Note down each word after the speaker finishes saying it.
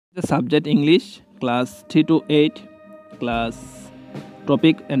The subject English, class 3 to 8, class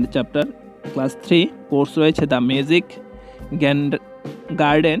topic and chapter, class 3 course রয়েছে the magic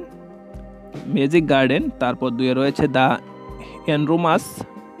garden, তারপর 2 এ রয়েছে the enormous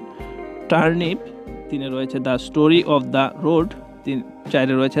turnip, 3 এ রয়েছে the story of the road, 4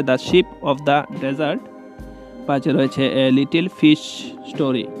 এ রয়েছে the ship of the desert, 5 এ রয়েছে a little fish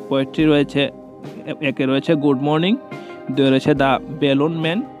story, poetry রয়েছে 1 এ রয়েছে good morning, 2 এ রয়েছে the balloon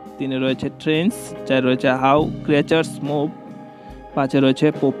man, 3 এ রয়েছে trains, 4 এ রয়েছে how creatures move, 5 এ রয়েছে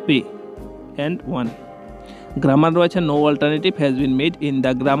poppy and 1 grammar রয়েছে no alternative has been made in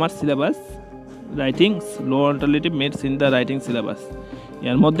the grammar syllabus writings, no alternative made in the writing syllabus,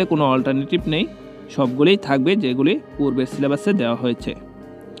 এর মধ্যে কোনো অল্টারনেটিভ নেই, সবগুলোই থাকবে যেগুলি পূর্বের সিলেবাসে দেওয়া হয়েছে।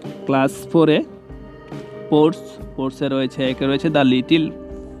 ক্লাস 4 এ স্পোর্টসে রয়েছে 1 এ রয়েছে দ্য লিটল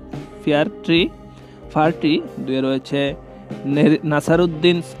ফার ট্রি, 2 এ রয়েছে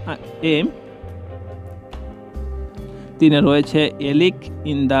নাসারুদ্দিনস এম, 3 এ রয়েছে এলিক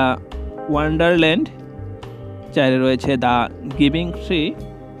ইন দ্য ওয়ান্ডারল্যান্ড, 4 এ রয়েছে দ্য গিভিং ট্রি,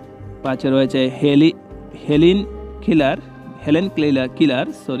 5 এ রয়েছে হেলেন কিলার,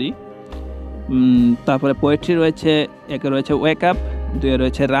 তারপরে পোয়েট্রি রয়েছে 1 এ রয়েছে ওয়েক আপ, 2 এ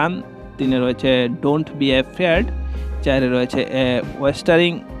রয়েছে রান, 3 এ রয়েছে ডোন্ট বি অ্যাফেয়ার্ড, 4 এ রয়েছে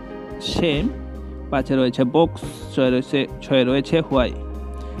ওয়েস্টারিং শেম, 5 এ রয়েছে বক্স, 6 এ রয়েছে হোয়াই।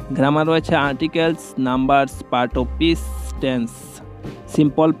 গ্রামার রয়েছে articles, numbers, part of piece, tense,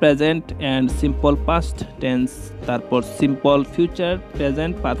 simple present and simple past tense, তারপর simple future,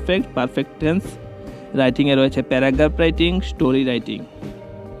 present perfect tense. রাইটিংয়ে রয়েছে প্যারাগ্রাফ রাইটিং, স্টোরি রাইটিং।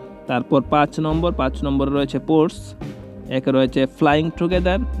 তারপর 5 নম্বর রয়েছে পোর্স, 1 এ রয়েছে ফ্লাইং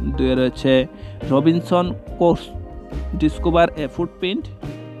টুগেদার, 2 এ রয়েছে রবিনসন কোর্স ডিসকভার এ ফুটপ্রিন্ট,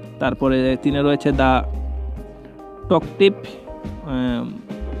 তারপরে 3 এ রয়েছে দ্য টকটিপ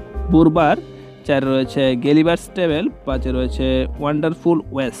বুরবার, 4 এ রয়েছে গেলিভার্স টেবল, 5 এ রয়েছে ওয়ান্ডারফুল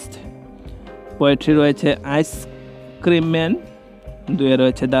ওয়েস্ট। পোয়েট্রি রয়েছে আইসক্রিম ম্যান, 2 এ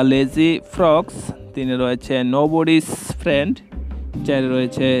রয়েছে দ্য লেজি ফ্রগস, 3 এ রয়েছে নোবডিজ ফ্রেন্ড, 4 এ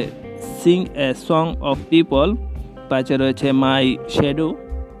রয়েছে Singh a song of people, 5 এ রয়েছে মাই শ্যাডো,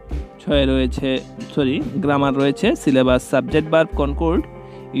 6 এ রয়েছে গ্রামার রয়েছে syllabus, subject verb Concord,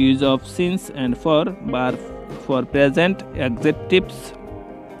 use of since and for present, adjectives,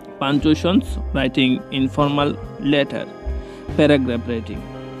 পাঞ্চুয়েশনস, writing informal letter, paragraph writing.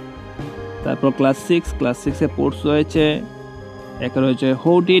 তারপর class 6 এ পোর্স রয়েছে 1 এ রয়েছে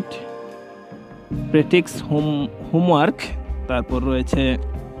হোড ইট প্রেটিক্স হোমওয়ার্ক, তারপর রয়েছে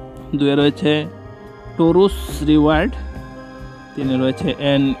 2 এ রয়েছে টোরুস রিওয়ার্ড, 3 এ রয়েছে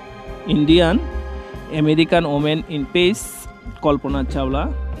an Indian American women in pace, Kalpana Chawla,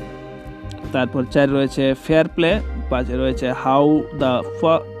 তারপর 4 রয়েছে ফেয়ার প্লে, 5 এ রয়েছে how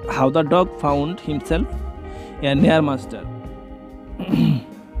the dog found himself a নেয়ার মাস্টার।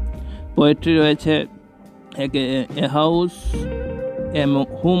 পোয়েট্রি রয়েছে 1 এ হাউস এ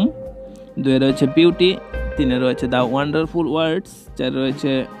হোম, 2 এ রয়েছে বিউটি, 3 এ রয়েছে দ্য ওয়ান্ডারফুল ওয়ার্ডস, 4 এ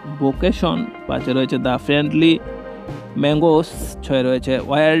রয়েছে ভোকেশন, 5 এ রয়েছে দ্য ফ্রেন্ডলি ম্যাঙ্গোস, 6 এ রয়েছে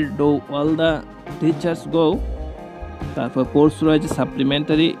war do all the teachers গো। তারপর কোর্স রয়েছে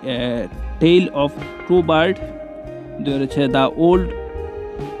supplementary tail of true bird, 2 এ রয়েছে দ্য ওল্ড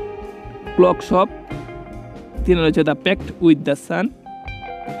ক্লক শপ, 3 এ রয়েছে the pact with the sun,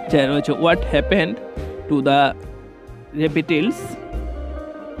 4 এ রয়েছে what happened to the রেপিটিলস।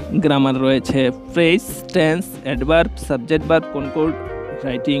 Grammar রয়েছে phrase, tense, adverb, subject verb Concord,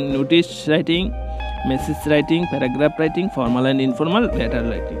 writing, notice writing, message writing, paragraph writing, formal and informal letter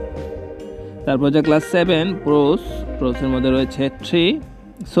writing. তারপর যে class 7 প্রোসের মধ্যে রয়েছে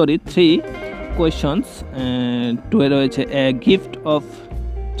 3 questions, 2 এ রয়েছে a gift of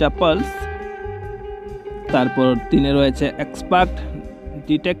চ্যাপলস, তারপর 3 এ রয়েছে expert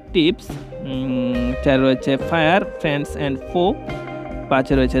detectives, 4 এ রয়েছে ফায়ার ফ্রেন্ডস অ্যান্ড ফো, 5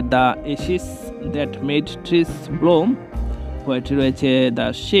 এ রয়েছে the এশিস that made trees Bloom, poetry রয়েছে দ্য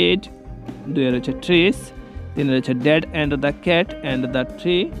শেড, 2 এ রয়েছে ট্রিস, 3 এ রয়েছে dad and the cat and the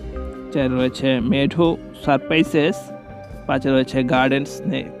tree, 4 এ রয়েছে মেডো সারপ্রাইজেস, 5 এ রয়েছে গার্ডেন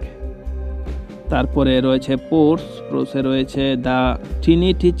স্নেক। তারপরে রয়েছে পোর্সে রয়েছে the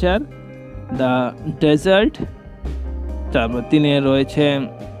tiny teacher, the desert, তারপর 3 এ রয়েছে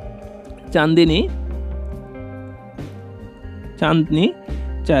চাঁদনি,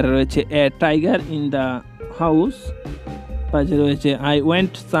 4 এ রয়েছে a tiger in the house, 5 এ রয়েছে I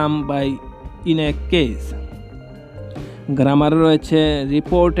went some by in a case. Grammar রয়েছে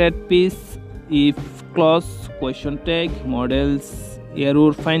reported piece, if clause, question tag, models,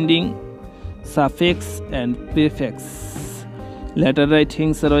 error finding, suffix and prefix. Letter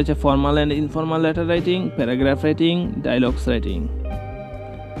writings রয়েছে formal and informal letter writing, paragraph writing, dialogues writing.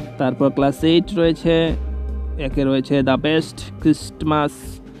 তারপর class 8 রয়েছে, একে রয়েছে the best Christmas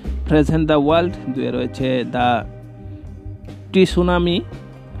present the world, 2 রয়েছে the টিসুনামি,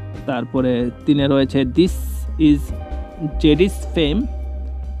 তারপরে 3 রয়েছে this is জেডিস ফেম,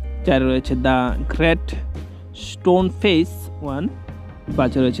 4 রয়েছে the great stone face 1,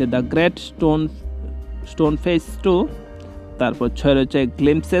 5 রয়েছে দ্য গ্রেট স্টোন ফেস 2, তারপর 6 রয়েছে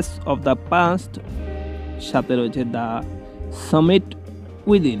গ্লিমসেস অফ দ্য পাস্ট, 7 রয়েছে দ্য সামিট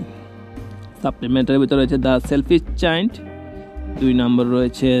উইদিন। সাপ্লিমেন্টারির ভিতরে রয়েছে দ্য সেলফিশ চাইল্ড, 2 নম্বর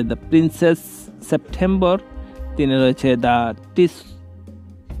রয়েছে দ্য প্রিন্সেস সেপ্টেম্বর, 3 রয়েছে দ্য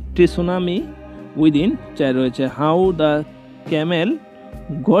টিসুনামি উইদিন, 4 রয়েছে how the Camel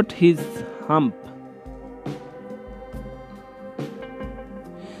goat his hump.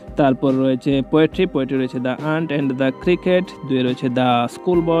 তারপর রয়েছে পোয়েট্রি রয়েছে the aunt and the cricket, 2 রয়েছে দ্য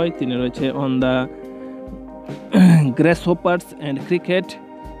স্কুল বয়, 3 রয়েছে অন দ্য গ্রেসহপার্স অ্যান্ড ক্রিকেট,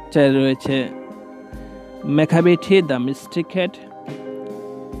 4 রয়েছে মেকাবিথি দ্য মিস্ট্রি ক্যাট।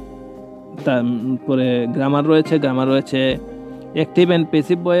 তারপরে গ্রামার রয়েছে active and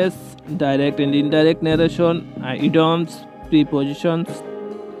passive voice, direct and indirect narration, idioms, prepositions,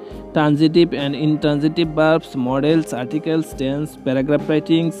 transitive and intransitive verbs, models, articles, tense, paragraph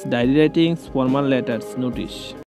writings, diary writings, formal letters, notice.